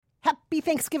Happy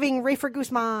Thanksgiving, Rafer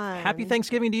Guzman. Happy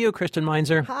Thanksgiving to you, Kristen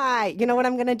Meinzer. Hi. You know what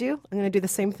I'm going to do? I'm going to do the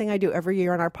same thing I do every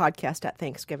year on our podcast at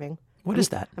Thanksgiving. What is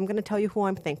that? I'm going to tell you who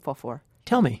I'm thankful for.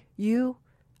 Tell me. You,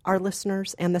 our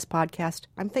listeners, and this podcast.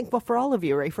 I'm thankful for all of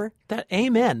you, Rafer.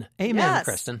 Amen. Amen, yes,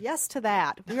 Kristen. Yes to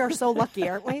that. We are so lucky,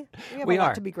 aren't we? Have We a lot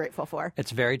are. to be grateful for.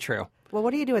 It's very true. Well,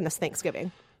 what are you doing this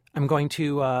Thanksgiving? I'm going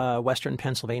to western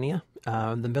Pennsylvania,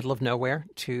 the middle of nowhere,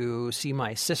 to see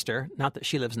my sister. Not that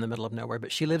she lives in the middle of nowhere,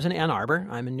 but she lives in Ann Arbor.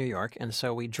 I'm in New York. And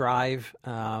so we drive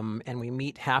and we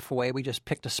meet halfway. We just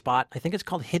picked a spot. I think it's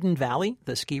called Hidden Valley,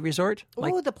 the ski resort.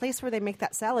 Oh, the place where they make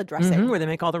that salad dressing. Where they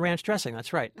make all the ranch dressing.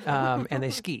 That's right. And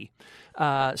they ski.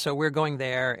 So we're going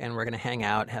there and we're going to hang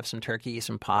out, have some turkey,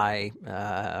 some pie.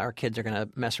 Our kids are going to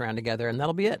mess around together, and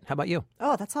that'll be it. How about you?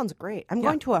 Oh, that sounds great. I'm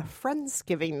going to a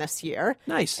Friendsgiving this year.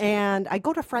 Nice. And I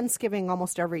go to Friendsgiving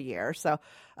almost every year. So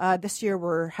this year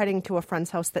we're heading to a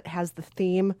friend's house that has the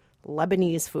theme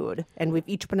Lebanese food. And we've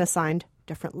each been assigned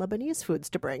different Lebanese foods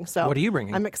to bring. So what are you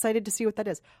bringing? I'm excited to see what that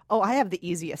is. Oh, I have the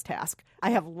easiest task. I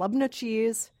have Lubna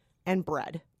cheese and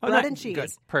bread. Bread and cheese.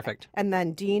 Good. Perfect. And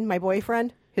then Dean, my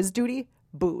boyfriend, his duty,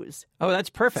 booze. Oh,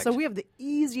 that's perfect. So we have the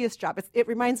easiest job. It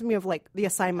reminds me of like the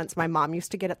assignments my mom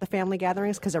used to get at the family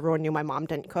gatherings because everyone knew my mom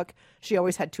didn't cook. She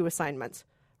always had two assignments: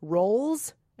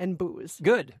 rolls and booze.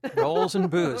 Good. Rolls and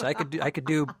booze. I could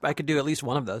do at least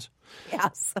one of those.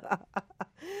 Yes.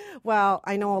 Well,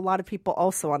 I know a lot of people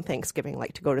also on Thanksgiving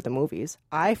like to go to the movies.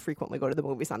 I frequently go to the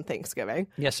movies on Thanksgiving.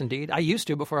 Yes, indeed. I used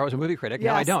to before I was a movie critic.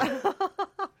 Now I don't.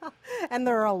 And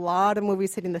there are a lot of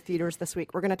movies hitting the theaters this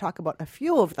week. We're going to talk about a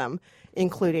few of them,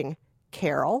 including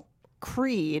Carol,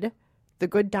 Creed, The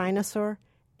Good Dinosaur,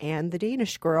 and The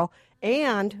Danish Girl.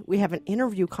 And we have an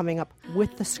interview coming up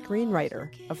with the screenwriter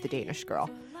of The Danish Girl.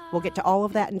 We'll get to all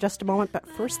of that in just a moment, but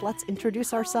first let's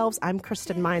introduce ourselves. I'm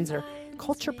Kristen Meinzer,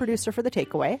 culture producer for The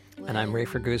Takeaway. And I'm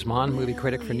Rafer Guzman, movie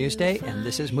critic for Newsday, and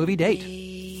this is Movie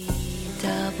Date.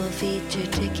 Double feature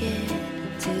ticket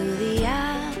to the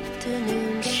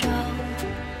afternoon show.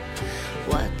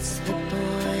 What's the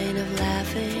point of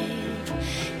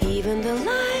laughing? Even the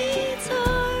lights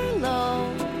are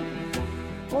low.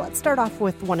 Well, let's start off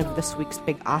with one of this week's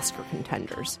big Oscar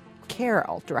contenders,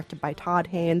 Carol, directed by Todd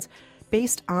Haynes,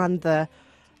 based on the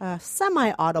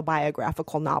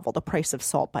semi-autobiographical novel, The Price of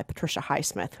Salt by Patricia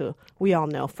Highsmith, who we all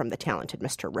know from The Talented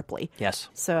Mr. Ripley. Yes.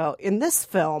 So in this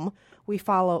film, we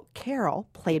follow Carol,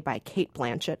 played by Cate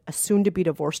Blanchett, a soon-to-be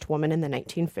divorced woman in the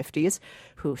 1950s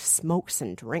who smokes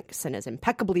and drinks and is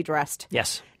impeccably dressed.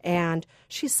 Yes. And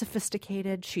she's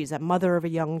sophisticated. She's a mother of a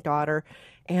young daughter.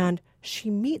 And she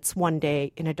meets one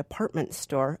day in a department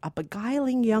store a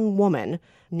beguiling young woman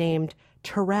named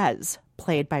Therese,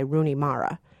 played by Rooney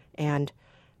Mara. And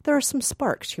there are some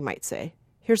sparks, you might say.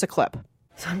 Here's a clip.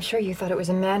 So I'm sure you thought it was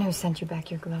a man who sent you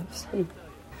back your gloves.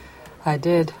 I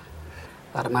did.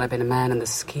 Thought it might have been a man in the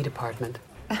ski department.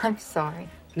 I'm sorry.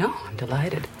 No, I'm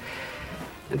delighted.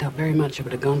 I doubt very much I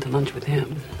would have gone to lunch with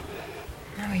him.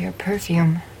 Oh, your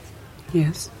perfume.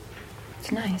 Yes.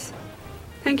 It's nice.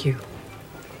 Thank you.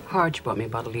 Harge bought me a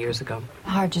bottle years ago.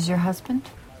 Harge is your husband?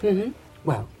 Mm-hmm.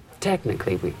 Well,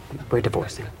 technically, we're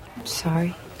divorcing. I'm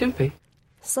sorry. Don't be.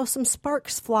 So some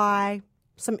sparks fly.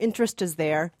 Some interest is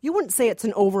there. You wouldn't say it's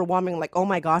an overwhelming, like, oh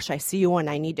my gosh, I see you and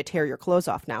I need to tear your clothes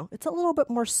off now. It's a little bit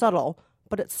more subtle,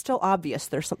 but it's still obvious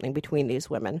there's something between these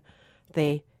women.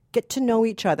 They get to know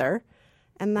each other,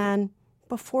 and then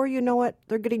before you know it,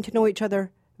 they're getting to know each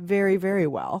other very, very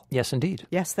well. Yes, indeed.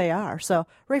 Yes, they are. So,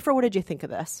 Rafer, what did you think of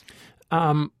this?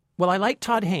 Well, I like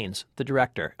Todd Haynes, the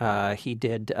director. He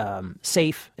did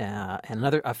Safe and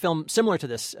a film similar to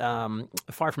this,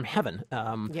 Far From Heaven.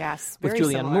 Yes, with very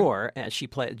Julianne similar. Moore. She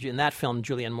played in that film.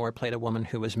 Julianne Moore played a woman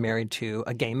who was married to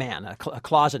a gay man, a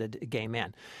closeted gay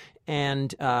man.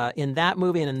 And in that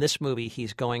movie and in this movie,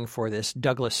 he's going for this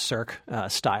Douglas Sirk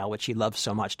style, which he loves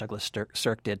so much. Douglas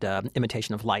Sirk did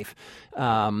Imitation of Life.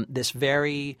 This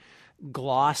very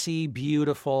glossy,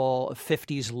 beautiful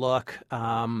 50s look,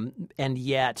 and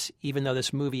yet, even though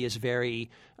this movie is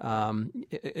very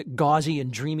gauzy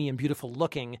and dreamy and beautiful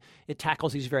looking, it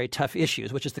tackles these very tough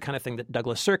issues, which is the kind of thing that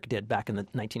Douglas Sirk did back in the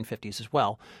 1950s as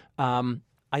well.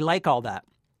 I like all that.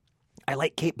 I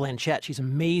like Cate Blanchett. She's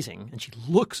amazing, and she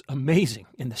looks amazing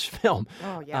in this film.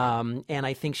 Oh, yeah. And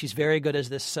I think she's very good as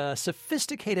this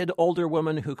sophisticated older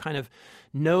woman who kind of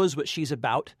knows what she's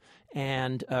about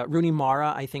And Rooney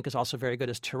Mara, I think, is also very good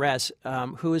as Therese,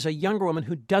 who is a younger woman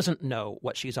who doesn't know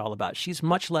what she's all about. She's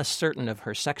much less certain of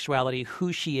her sexuality,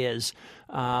 who she is.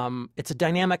 It's a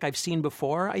dynamic I've seen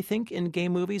before, I think, in gay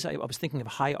movies. I was thinking of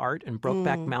High Art and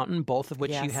Brokeback Mountain, both of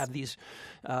which you have these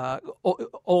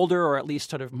older, or at least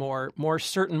sort of more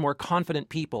certain, more confident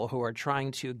people who are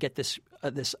trying to get this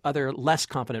other less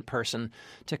confident person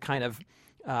to kind of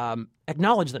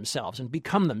acknowledge themselves and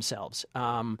become themselves.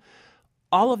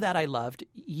 All of that I loved.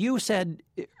 You said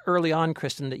early on,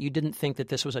 Kristen, that you didn't think that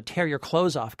this was a tear your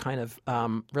clothes off kind of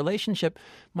relationship.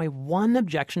 My one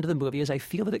objection to the movie is I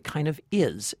feel that it kind of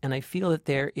is. And I feel that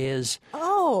there is...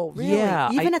 Oh, really? Yeah.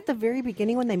 Even at the very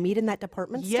beginning when they meet in that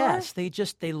department store?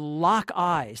 Yes, they lock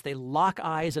eyes. They lock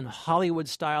eyes in Hollywood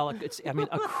style.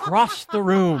 Across the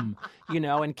room,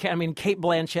 and Cate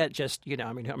Blanchett just,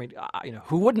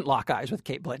 who wouldn't lock eyes with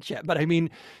Cate Blanchett? But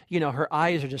her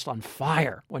eyes are just on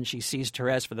fire when she sees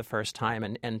Therese for the first time,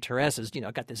 and Therese has,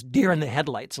 got this deer in the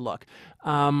headlights look.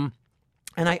 And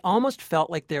I almost felt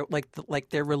like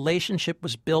their relationship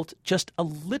was built just a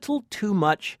little too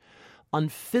much on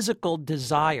physical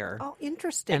desire. Oh,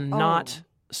 interesting.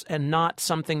 And not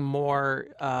something more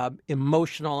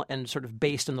emotional and sort of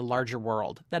based in the larger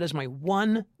world. That is my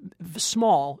one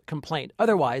small complaint.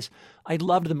 Otherwise, I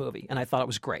loved the movie and I thought it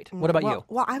was great. What about you?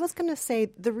 Well, I was going to say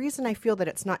the reason I feel that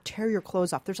it's not tear your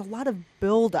clothes off, there's a lot of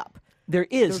buildup. There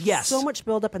is, There's yes. so much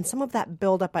buildup, and some of that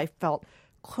buildup I felt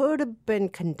could have been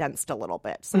condensed a little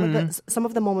bit. Some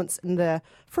of the moments in the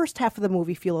first half of the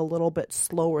movie feel a little bit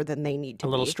slower than they need to be. A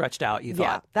little stretched out, you thought?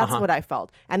 Yeah, that's what I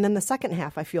felt. And then the second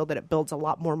half, I feel that it builds a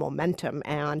lot more momentum,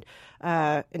 and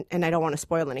I don't want to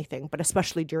spoil anything, but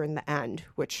especially during the end,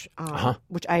 which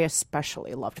I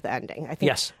especially loved the ending. I think,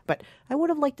 yes. But I would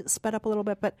have liked it sped up a little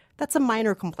bit, but that's a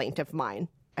minor complaint of mine.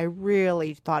 I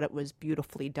really thought it was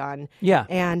beautifully done. Yeah.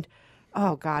 And...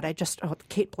 oh, God,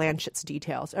 Cate Blanchett's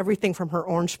details. Everything from her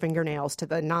orange fingernails to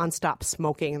the nonstop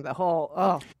smoking and the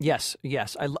whole, Yes.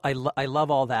 I love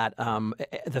all that.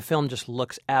 The film just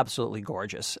looks absolutely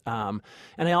gorgeous. And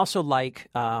I also like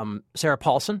Sarah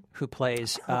Paulson, who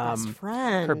plays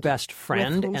her best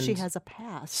friend. With whom and she has a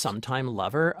past. sometime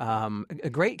lover. A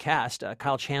great cast.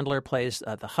 Kyle Chandler plays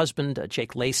the husband.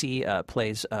 Jake Lacey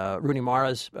plays Rooney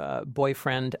Mara's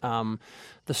boyfriend.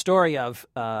 The story of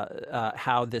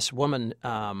how this woman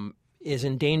is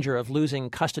in danger of losing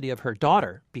custody of her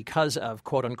daughter because of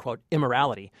 "quote unquote"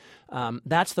 immorality.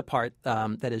 That's the part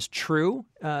that is true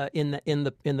in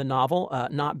the novel,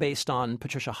 not based on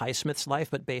Patricia Highsmith's life,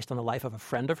 but based on the life of a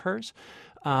friend of hers.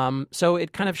 So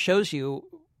it kind of shows you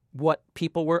what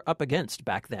people were up against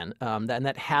back then, and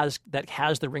that has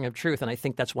the ring of truth. And I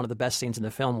think that's one of the best scenes in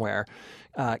the film, where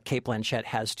Cate Blanchett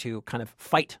has to kind of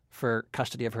fight for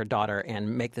custody of her daughter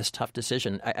and make this tough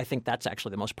decision. I think that's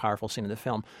actually the most powerful scene in the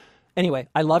film. Anyway,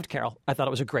 I loved Carol. I thought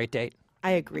it was a great date.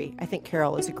 I agree. I think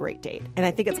Carol is a great date. And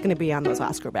I think it's going to be on those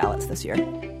Oscar ballots this year.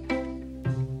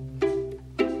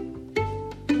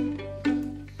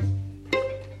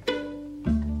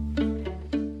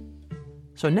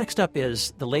 So next up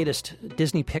is the latest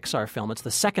Disney Pixar film. It's the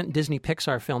second Disney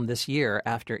Pixar film this year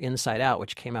after Inside Out,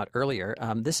 which came out earlier.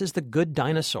 This is The Good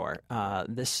Dinosaur.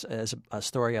 This is a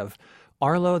story of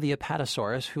Arlo the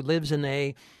Apatosaurus, who lives in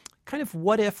a kind of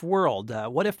what-if world.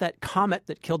 What if that comet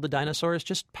that killed the dinosaurs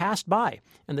just passed by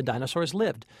and the dinosaurs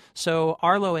lived? So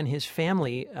Arlo and his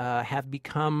family have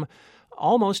become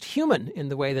almost human in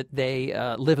the way that they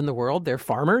live in the world. They're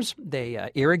farmers. They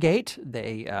irrigate.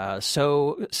 They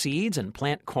sow seeds and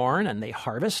plant corn, and they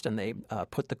harvest, and they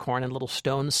put the corn in little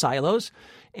stone silos.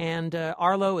 And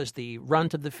Arlo is the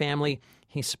runt of the family.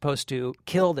 He's supposed to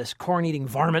kill this corn-eating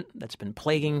varmint that's been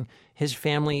plaguing his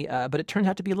family, but it turns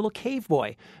out to be a little cave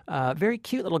boy, very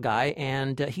cute little guy,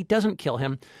 and he doesn't kill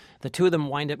him. The two of them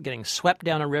wind up getting swept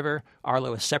down a river.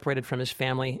 Arlo is separated from his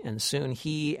family, and soon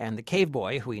he and the cave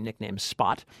boy, who he nicknames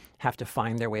Spot, have to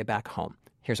find their way back home.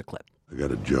 Here's a clip. I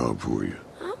got a job for you.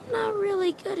 I'm not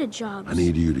really good at jobs. I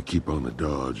need you to keep on the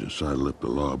dodge and sidle up the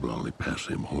loblolly past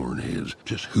them hornheads,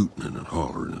 just hooting and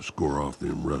hollering and score off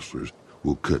them rustlers.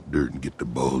 We'll cut dirt and get the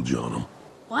bulge on them.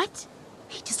 What?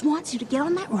 He just wants you to get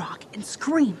on that rock and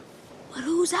scream. But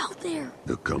who's out there?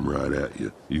 They'll come right at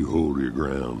you. You hold your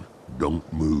ground.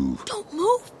 Don't move. Don't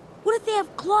move? What if they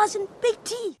have claws and big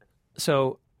teeth?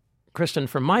 So, Kristen,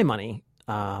 for my money,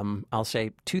 I'll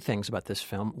say two things about this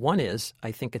film. One is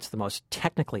I think it's the most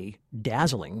technically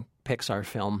dazzling Pixar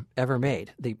film ever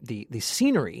made. The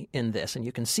scenery in this, and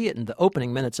you can see it in the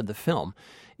opening minutes of the film,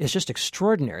 is just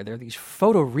extraordinary. There are these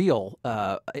photoreal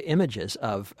images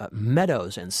of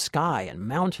meadows and sky and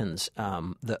mountains.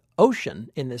 The ocean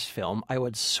in this film, I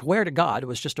would swear to God,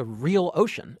 was just a real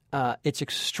ocean. It's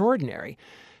extraordinary.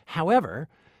 However,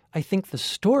 I think the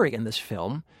story in this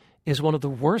film is one of the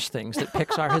worst things that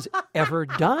Pixar has ever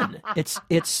done.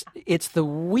 It's the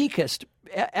weakest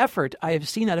effort I have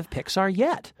seen out of Pixar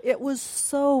yet. It was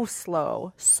so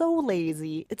slow, so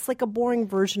lazy. It's like a boring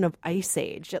version of Ice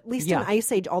Age. At least in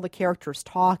Ice Age, all the characters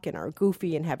talk and are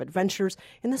goofy and have adventures.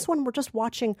 In this one, we're just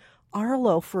watching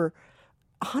Arlo for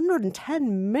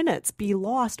 110 minutes be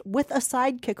lost with a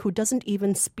sidekick who doesn't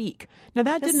even speak. Now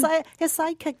that his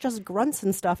sidekick just grunts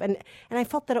and stuff, and I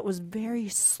felt that it was very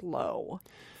slow.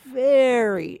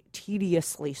 Very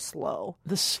tediously slow.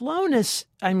 The slowness,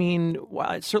 I mean,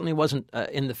 well, it certainly wasn't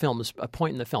in the film's a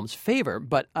point in the film's favor,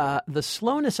 but the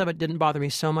slowness of it didn't bother me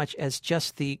so much as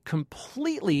just the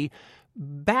completely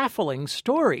baffling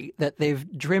story that they've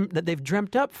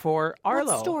dreamt up for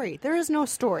Arlo. What story? There is no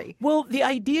story. Well, the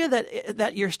idea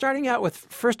that you're starting out with,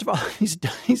 first of all, these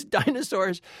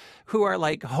dinosaurs who are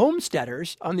like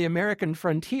homesteaders on the American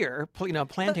frontier,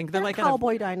 planting. They're like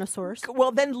cowboy dinosaurs.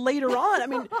 Well, then later on, I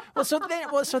mean, so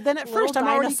then at first I'm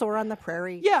already dinosaur on the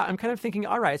prairie. Yeah, I'm kind of thinking,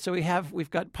 all right, so we've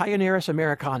got Pioneerus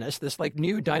americanus, this like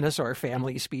new dinosaur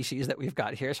family species that we've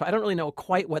got here. So I don't really know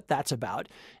quite what that's about.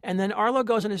 And then Arlo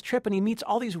goes on his trip and he meets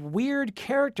all these weird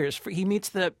characters. He meets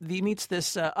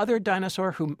this other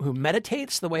dinosaur who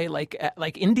meditates the way like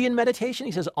Indian meditation.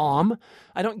 He says Om.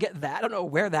 I don't get that. I don't know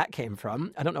where that came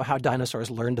from. I don't know how dinosaurs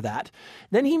learned that.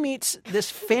 Then he meets this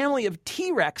family of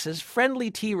T-Rexes, friendly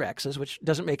T-Rexes, which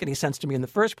doesn't make any sense to me in the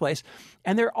first place.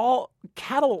 And they're all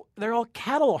cattle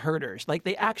herders. Like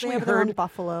they actually have their own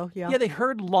buffalo. Yeah. Yeah, they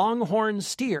herd longhorn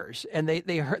steers, and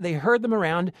they herd them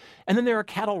around. And then there are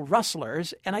cattle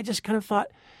rustlers, and I just kind of thought,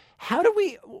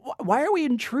 why are we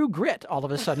in True Grit all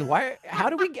of a sudden? How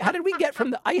did we get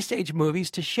from the Ice Age movies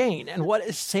to Shane? And what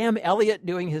is Sam Elliott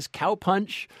doing his cow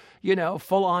punch,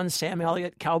 full on Sam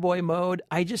Elliott cowboy mode?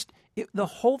 The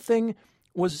whole thing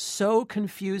was so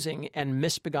confusing and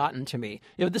misbegotten to me.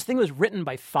 This thing was written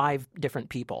by 5 different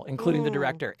people, including the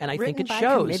director, and I think it shows.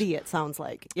 Written by committee, it sounds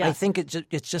like. Yes. I think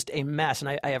it's just a mess,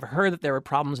 and I have heard that there were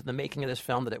problems in the making of this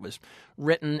film, that it was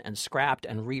written and scrapped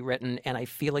and rewritten, and I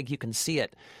feel like you can see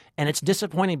it. And it's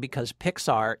disappointing because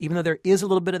Pixar, even though there is a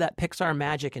little bit of that Pixar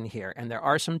magic in here, and there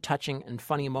are some touching and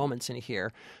funny moments in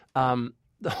here,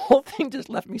 the whole thing just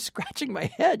left me scratching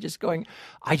my head, just going,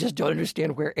 I just don't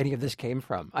understand where any of this came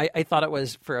from. I thought it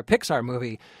was, for a Pixar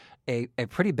movie, a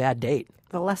pretty bad date.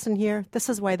 The lesson here, this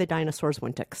is why the dinosaurs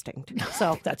went extinct.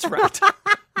 So That's right.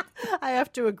 I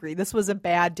have to agree. This was a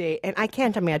bad date, and I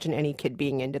can't imagine any kid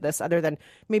being into this other than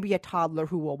maybe a toddler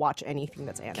who will watch anything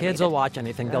that's animated. Kids will watch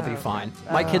anything. They'll be fine.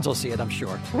 My kids will see it, I'm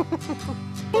sure.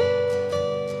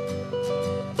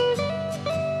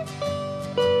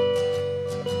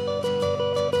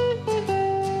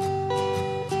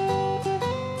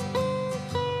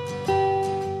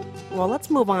 Well, let's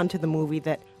move on to the movie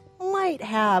that might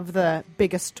have the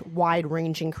biggest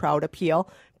wide-ranging crowd appeal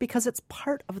because it's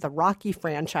part of the Rocky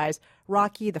franchise.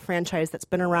 Rocky, the franchise that's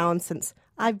been around since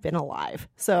I've been alive.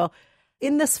 So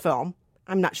in this film,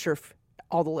 I'm not sure if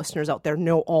all the listeners out there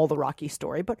know all the Rocky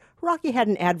story, but Rocky had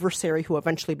an adversary who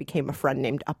eventually became a friend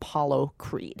named Apollo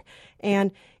Creed. And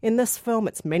in this film,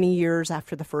 it's many years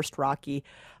after the first Rocky.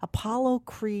 Apollo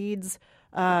Creed's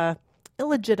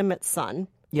illegitimate son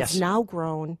Yes. is now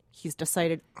grown. He's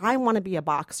decided, I want to be a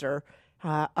boxer.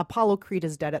 Apollo Creed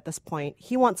is dead at this point.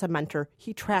 He wants a mentor.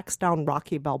 He tracks down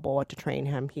Rocky Balboa to train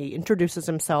him. He introduces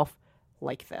himself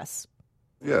like this.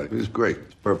 Yeah, he's great.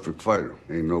 He's a perfect fighter.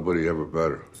 Ain't nobody ever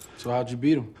better. So how'd you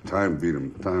beat him? Time beat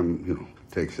him. Time,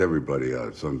 takes everybody out.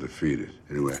 It's undefeated.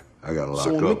 Anyway, I got to lock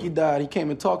So when up. Mickey died, he came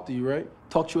and talked to you, right?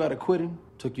 Talked you out of quitting,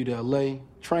 took you to L.A.,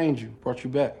 trained you, brought you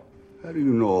back. How do you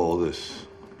know all this?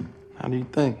 How do you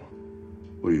think?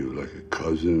 What are you, like a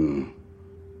cousin?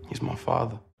 He's my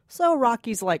father. So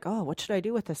Rocky's like, oh, what should I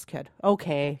do with this kid?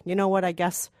 Okay, you know what? I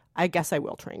guess I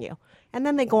will train you. And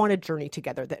then they go on a journey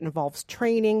together that involves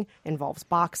training, involves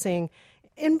boxing,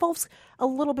 involves a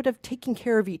little bit of taking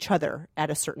care of each other at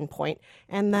a certain point,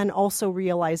 and then also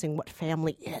realizing what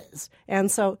family is.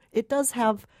 And so it does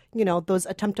have, those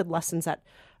attempted lessons at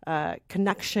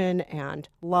connection and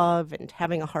love and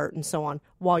having a heart and so on,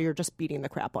 while you're just beating the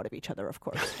crap out of each other, of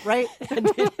course, right?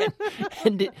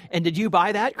 and did you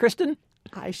buy that, Kristen?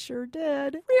 I sure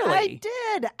did. Really? I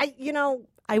did.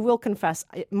 I will confess,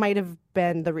 it might have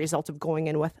been the result of going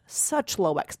in with such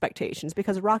low expectations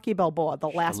because Rocky Balboa, the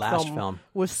last film,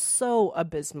 was so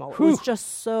abysmal. Whew. It was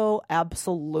just so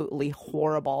absolutely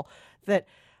horrible that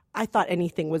I thought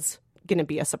anything was going to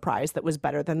be a surprise that was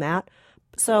better than that.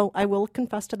 So I will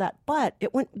confess to that. But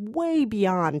it went way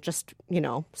beyond just,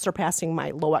 surpassing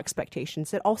my low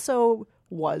expectations. It also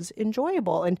was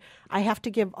enjoyable. And I have to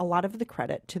give a lot of the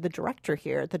credit to the director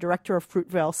here, the director of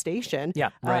Fruitvale Station. Yeah,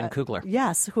 Ryan Coogler.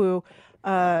 Yes, who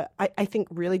I think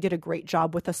really did a great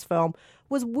job with this film,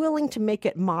 was willing to make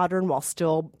it modern while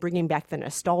still bringing back the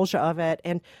nostalgia of it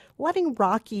and letting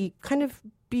Rocky kind of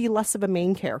be less of a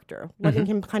main character, letting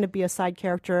him kind of be a side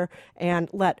character and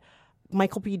let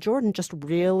Michael B. Jordan just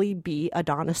really be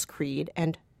Adonis Creed.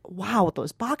 And wow,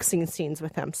 those boxing scenes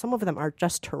with him, some of them are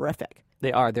just terrific.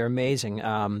 They are. They're amazing.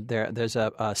 There's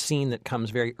a scene that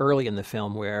comes very early in the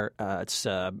film where it's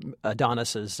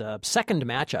Adonis's second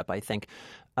matchup, I think,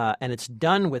 and it's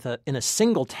done in a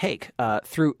single take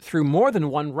through more than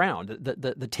one round.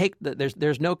 The take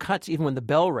there's no cuts even when the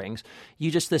bell rings. You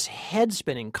just this head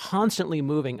spinning, constantly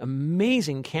moving,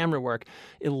 amazing camera work,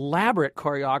 elaborate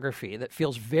choreography that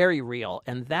feels very real.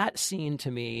 And that scene to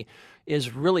me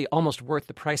is really almost worth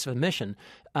the price of admission.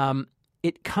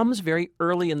 It comes very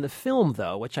early in the film,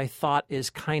 though, which I thought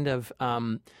is kind of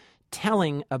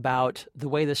telling about the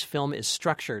way this film is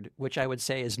structured, which I would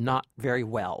say is not very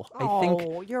well. I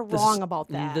think you're wrong about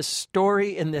that. The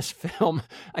story in this film,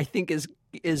 I think,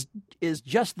 is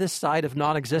just this side of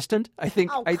non-existent. I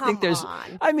think there's.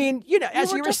 On. I mean,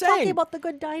 as you were saying, talking about The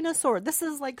Good Dinosaur. This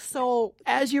is like so.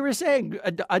 As you were saying,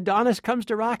 Adonis comes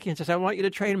to Rocky and says, "I want you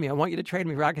to train me. I want you to train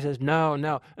me." Rocky says,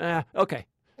 "No, okay."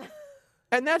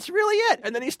 And that's really it.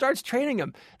 And then he starts training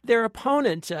him. Their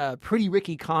opponent, Pretty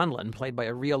Ricky Conlon, played by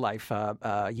a real-life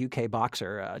UK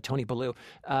boxer, Tony Bellew,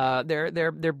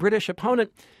 their British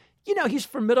opponent, he's a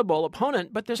formidable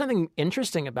opponent, but there's nothing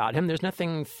interesting about him. There's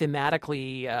nothing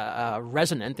thematically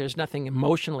resonant. There's nothing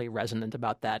emotionally resonant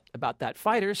about that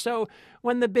fighter. So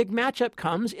when the big matchup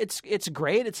comes, it's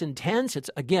great. It's intense. It's,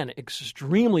 again,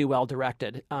 extremely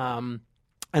well-directed and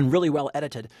really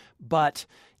well-edited. But...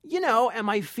 am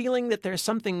I feeling that there's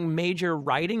something major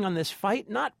writing on this fight?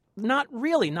 Not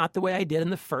really, not the way I did in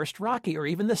the first Rocky or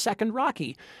even the second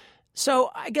Rocky.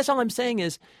 So I guess all I'm saying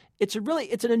is it's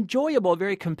an enjoyable,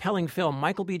 very compelling film.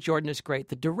 Michael B. Jordan is great.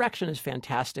 The direction is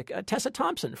fantastic. Tessa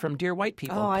Thompson from Dear White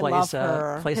People plays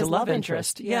a love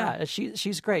interest. Yeah,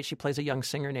 she's great. She plays a young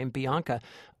singer named Bianca.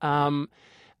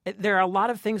 There are a lot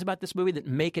of things about this movie that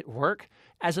make it work.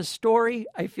 As a story,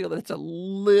 I feel that it's a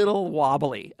little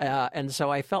wobbly. And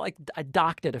so I felt like I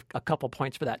docked it a couple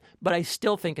points for that. But I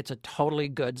still think it's a totally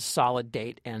good, solid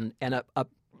date and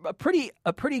a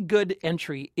pretty good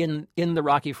entry in the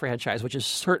Rocky franchise, which has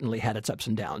certainly had its ups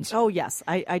and downs. Oh, yes.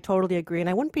 I totally agree. And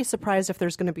I wouldn't be surprised if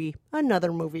there's going to be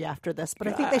another movie after this. But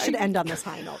I think they should end on this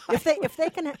high note. If they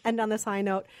can end on this high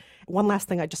note. One last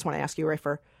thing I just want to ask you,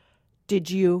 Rafer.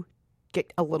 Did you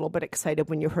get a little bit excited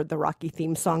when you heard the Rocky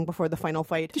theme song before the final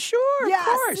fight? Sure, yeah,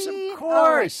 of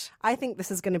course. I think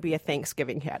this is going to be a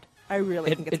Thanksgiving hit. I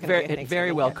really think it's going to be a Thanksgiving hit. It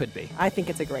very well could be. I think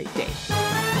it's a great day.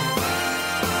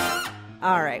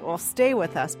 All right, well, stay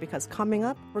with us because coming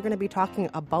up, we're going to be talking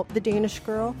about The Danish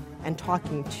Girl and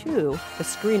talking to the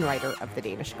screenwriter of The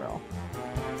Danish Girl.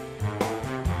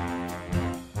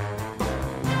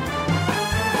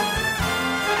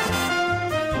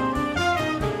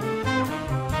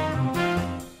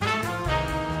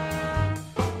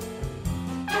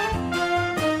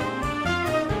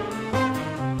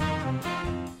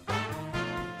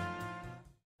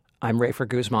 I'm Rafer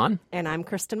Guzman. And I'm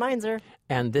Kristen Meinzer.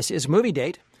 And this is Movie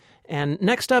Date. And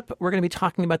next up, we're going to be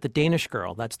talking about The Danish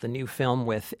Girl. That's the new film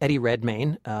with Eddie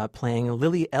Redmayne playing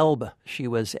Lily Elbe. She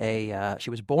was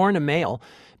born a male,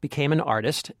 became an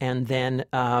artist, and then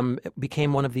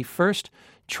became one of the first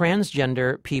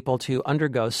transgender people to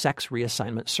undergo sex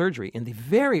reassignment surgery in the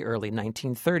very early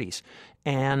 1930s.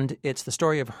 And it's the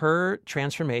story of her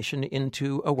transformation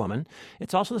into a woman.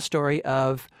 It's also the story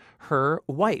of her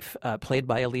wife, played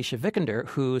by Alicia Vikander,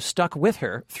 who stuck with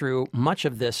her through much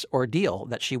of this ordeal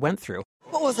that she went through.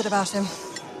 What was it about him?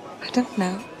 I don't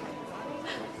know.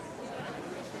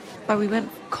 But we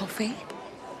went for coffee,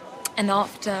 and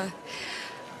after,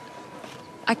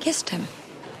 I kissed him.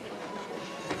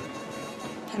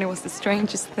 And it was the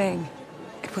strangest thing.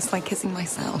 It was like kissing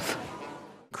myself.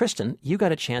 Kristen, you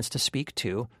got a chance to speak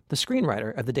to the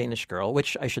screenwriter of The Danish Girl,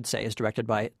 which I should say is directed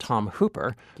by Tom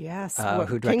Hooper. Yes,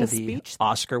 who directed King's the Speech?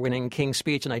 Oscar-winning King's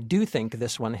Speech. And I do think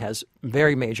this one has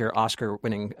very major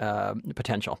Oscar-winning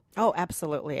potential. Oh,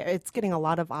 absolutely. It's getting a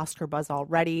lot of Oscar buzz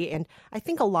already. And I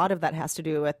think a lot of that has to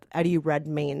do with Eddie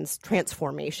Redmayne's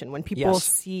transformation. When people Yes.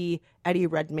 see Eddie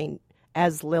Redmayne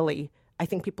as Lily, I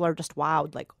think people are just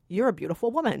wowed, like, you're a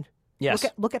beautiful woman. Yes.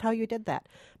 Look at how you did that.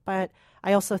 But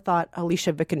I also thought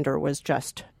Alicia Vikander was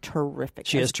just terrific.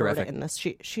 She as is terrific. Gerda in this.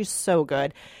 She's so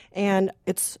good. And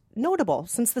it's notable,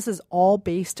 since this is all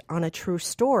based on a true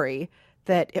story,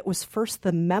 that it was first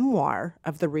the memoir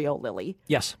of the real Lily.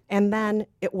 Yes. And then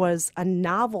it was a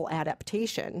novel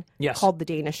adaptation Yes. called The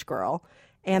Danish Girl.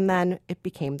 And then it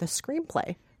became the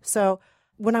screenplay. So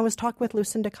when I was talking with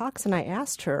Lucinda Cox and I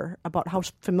asked her about how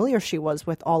familiar she was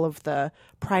with all of the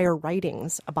prior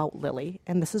writings about Lily,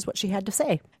 and this is what she had to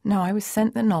say. No, I was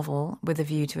sent the novel with a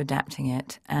view to adapting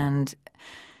it. And,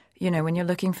 you know, when you're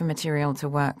looking for material to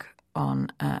work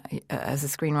on as a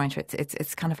screenwriter,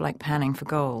 it's kind of like panning for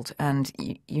gold. And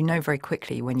you know very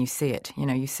quickly when you see it, you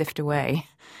know, you sift away.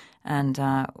 And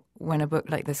when a book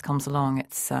like this comes along,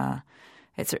 it's a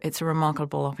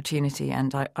remarkable opportunity,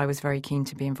 and I was very keen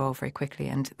to be involved very quickly.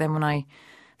 And then when I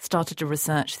started to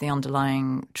research the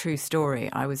underlying true story,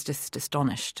 I was just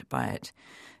astonished by it.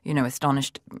 You know,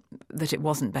 astonished that it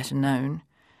wasn't better known,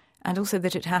 and also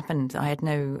that it happened. I had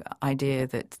no idea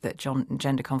that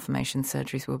gender confirmation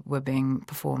surgeries were being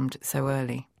performed so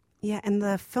early. Yeah, and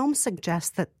the film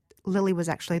suggests that Lily was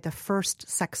actually the first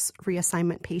sex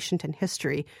reassignment patient in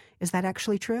history. Is that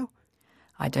actually true?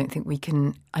 I don't think we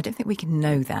can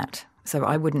know that. So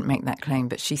I wouldn't make that claim,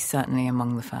 but she's certainly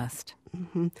among the first.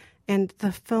 Mm-hmm. And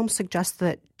the film suggests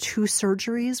that 2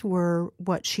 surgeries were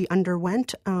what she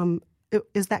underwent.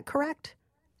 Is that correct?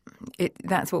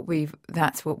 That's what we've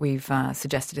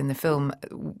suggested in the film.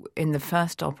 In the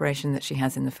first operation that she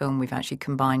has in the film, we've actually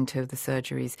combined 2 of the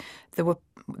surgeries. There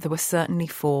were certainly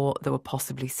 4. There were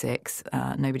possibly 6.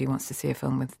 Nobody wants to see a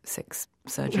film with 6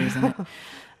 surgeries in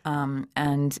it.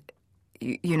 And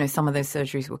you know, some of those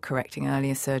surgeries were correcting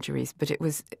earlier surgeries, but it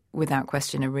was without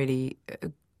question a really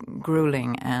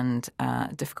grueling and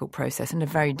difficult process, and a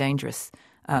very dangerous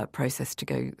process to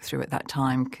go through at that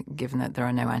time, given that there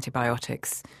are no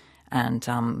antibiotics and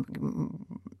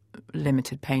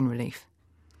limited pain relief.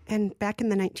 And back in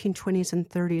the 1920s and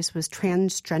 30s, was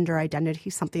transgender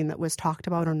identity something that was talked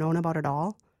about or known about at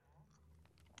all?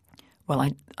 Well,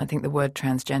 I think the word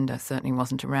transgender certainly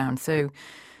wasn't around. So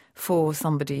for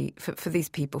somebody, for these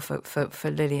people,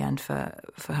 for Lily and for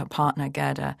her partner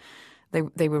Gerda,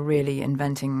 they were really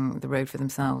inventing the road for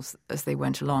themselves as they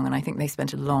went along. And I think they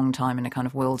spent a long time in a kind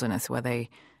of wilderness where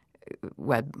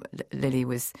Lily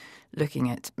was looking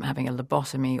at having a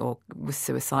lobotomy or was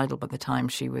suicidal by the time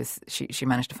she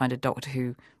managed to find a doctor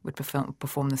who would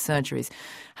perform the surgeries.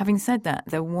 Having said that,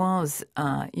 there was,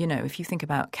 you know, if you think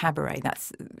about cabaret,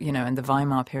 that's, you know, and the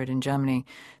Weimar period in Germany,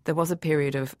 there was a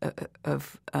period of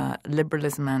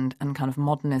liberalism and kind of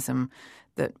modernism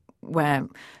where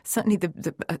certainly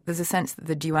there's a sense that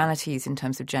the dualities in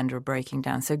terms of gender are breaking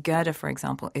down. So Gerda, for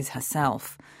example, is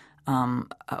herself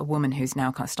a woman who's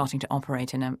now kind of starting to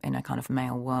operate in a kind of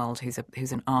male world,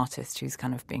 who's an artist, who's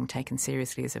kind of being taken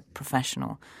seriously as a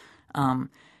professional,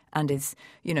 and is,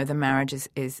 you know, the marriage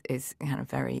is kind of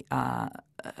very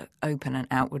open and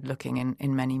outward looking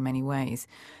in many ways.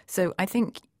 So I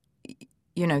think,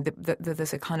 you know,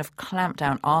 there's a kind of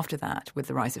clampdown after that with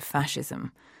the rise of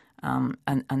fascism.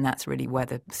 And that's really where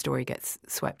the story gets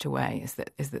swept away,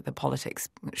 is that the politics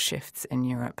shifts in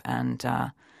Europe, and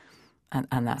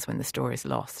that's when the story is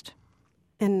lost.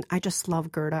 And I just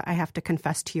love Gerda. I have to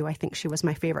confess to you, I think she was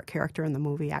my favorite character in the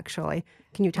movie, actually.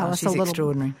 Can you tell us she's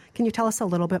extraordinary. Can you tell us a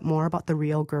little bit more about the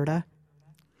real Gerda?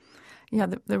 Yeah,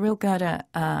 the real Gerda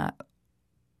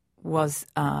was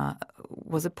a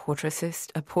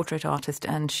portrait artist,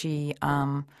 and she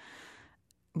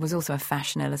was also a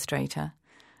fashion illustrator.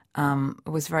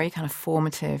 Was very kind of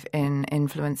formative in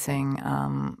influencing,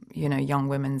 you know, young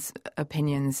women's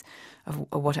opinions of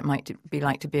what it might be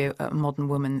like to be a modern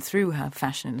woman through her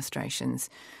fashion illustrations,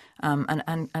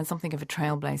 and something of a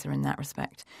trailblazer in that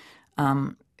respect.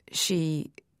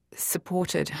 She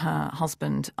supported her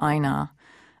husband Einar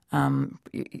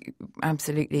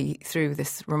absolutely through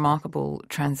this remarkable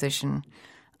transition,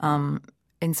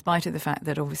 in spite of the fact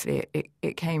that obviously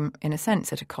it came in a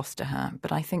sense at a cost to her.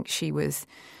 But I think she was...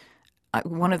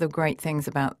 One of the great things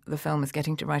about the film is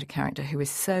getting to write a character who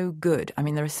is so good. I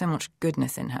mean, there is so much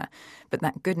goodness in her, but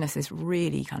that goodness is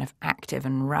really kind of active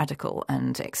and radical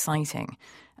and exciting.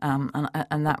 And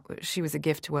that she was a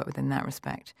gift to work with in that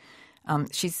respect.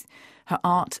 Her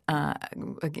art,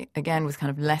 again, was kind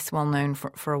of less well known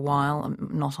for a while,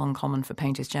 not uncommon for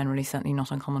painters generally, certainly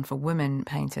not uncommon for women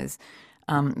painters.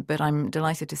 But I'm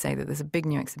delighted to say that there's a big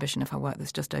new exhibition of her work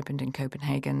that's just opened in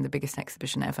Copenhagen, the biggest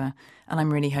exhibition ever. And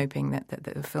I'm really hoping that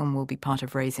the film will be part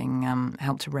of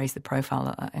help to raise the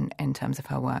profile in terms of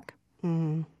her work.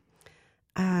 Mm.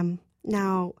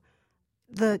 Now,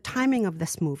 the timing of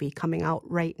this movie coming out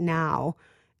right now,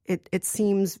 it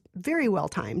seems very well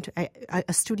timed.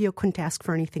 A studio couldn't ask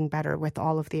for anything better with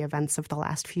all of the events of the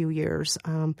last few years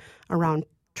around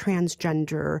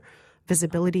transgender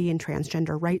visibility and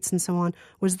transgender rights and so on.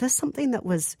 Was this something that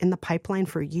was in the pipeline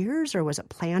for years, or was it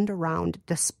planned around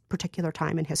this particular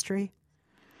time in history?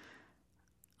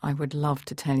 I would love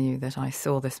to tell you that I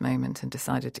saw this moment and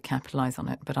decided to capitalize on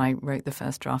it, but I wrote the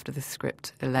first draft of the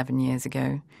script 11 years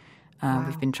ago. Wow.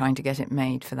 We've been trying to get it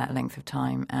made for that length of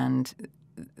time, and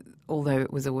although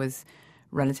it was always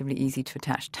relatively easy to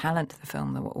attach talent to the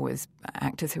film, there were always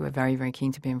actors who were very, very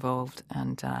keen to be involved,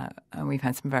 and we've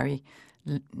had some very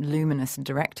luminous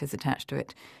directors attached to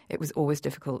it. It was always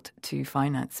difficult to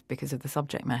finance because of the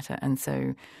subject matter, and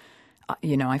so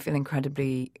I feel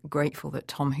incredibly grateful that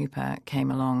Tom Hooper came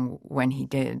along when he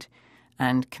did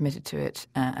and committed to it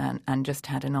and just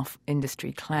had enough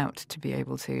industry clout to be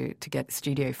able to get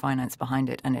studio finance behind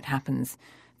it. And it happens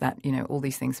that, all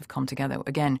these things have come together.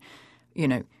 Again, we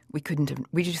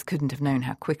just couldn't have known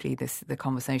how quickly the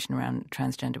conversation around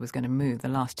transgender was going to move. The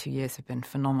last 2 years have been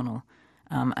phenomenal.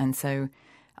 And so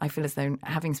I feel as though,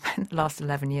 having spent the last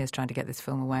 11 years trying to get this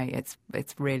film away, it's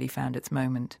really found its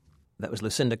moment. That was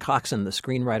Lucinda Coxon, the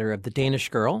screenwriter of The Danish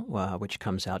Girl, which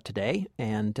comes out today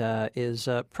and is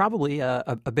probably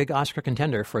a big Oscar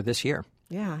contender for this year.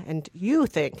 Yeah, and you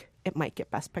think it might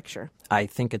get Best Picture. I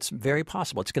think it's very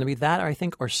possible. It's going to be that, I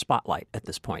think, or Spotlight at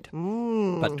this point.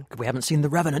 But we haven't seen The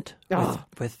Revenant, and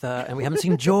we haven't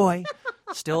seen Joy.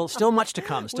 Still much to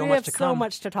come. We have so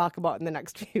much to talk about in the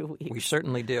next few weeks. We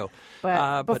certainly do.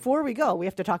 But before we go, we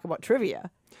have to talk about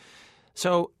trivia.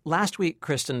 So last week,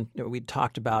 Kristen, we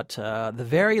talked about the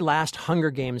very last Hunger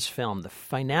Games film, the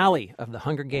finale of the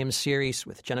Hunger Games series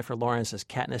with Jennifer Lawrence as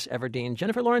Katniss Everdeen.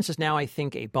 Jennifer Lawrence is now, I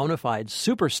think, a bona fide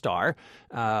superstar.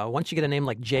 Once you get a name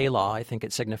like J-Law, I think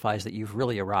it signifies that you've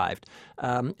really arrived.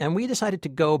 And we decided to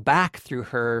go back through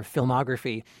her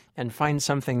filmography and find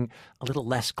something a little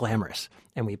less glamorous.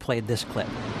 And we played this clip.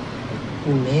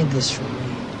 You made this for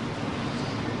me.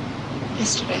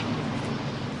 Yesterday.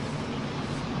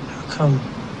 Come.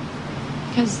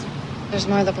 Because there's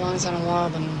more that belongs on a wall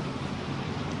than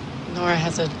Nora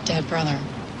has a dead brother.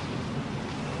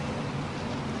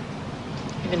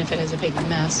 Even if it is a big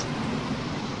mess.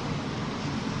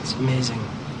 It's amazing.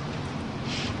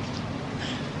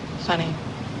 Funny.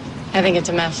 I think it's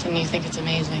a mess and you think it's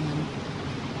amazing. And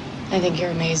I think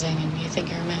you're amazing and you think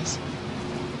you're a mess.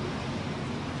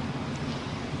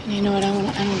 And you know what? I don't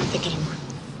want to think anymore.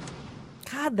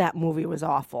 God, that movie was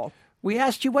awful. We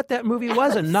asked you what that movie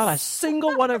was, and not a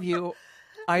single one of you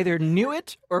either knew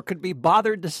it or could be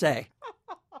bothered to say.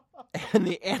 And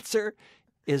the answer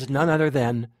is none other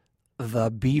than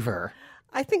The Beaver.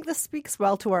 I think this speaks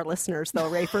well to our listeners,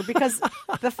 though, Rafer, because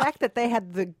the fact that they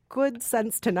had the good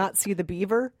sense to not see The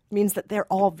Beaver means that they're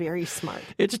all very smart.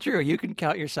 It's true. You can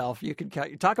count yourself.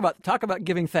 Talk about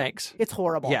giving thanks. It's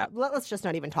horrible. Yeah. Let's just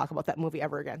not even talk about that movie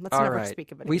ever again. Let's all never right.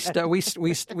 speak of it. We stumped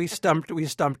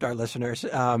our listeners.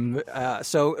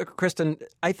 So, Kristen,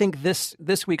 I think this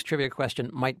week's trivia question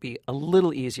might be a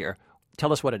little easier.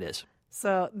 Tell us what it is.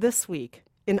 So this week,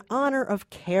 in honor of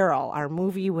Carol, our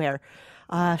movie where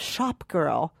a shop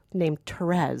girl named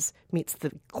Therese meets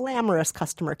the glamorous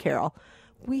customer Carol,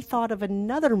 we thought of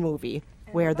another movie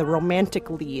where the romantic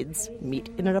leads meet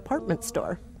in a department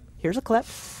store. Here's a clip.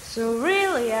 So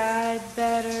really I'd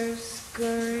better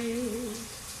scurry.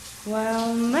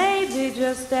 Well, maybe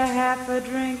just a half a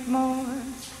drink more.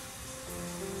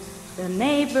 The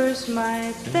neighbors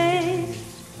might think,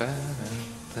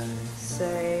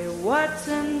 say, what's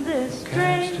in this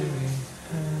drink?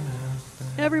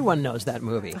 Everyone knows that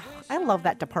movie. I love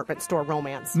that department store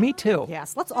romance. Me too.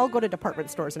 Yes, let's all go to department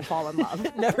stores and fall in love.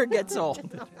 It never gets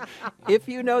old. If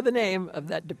you know the name of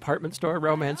that department store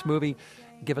romance movie,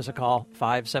 give us a call,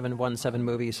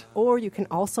 5717-MOVIES. Or you can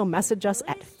also message us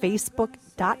at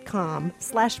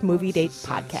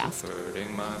facebook.com/moviedatepodcast.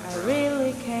 I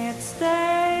really can't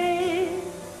stay.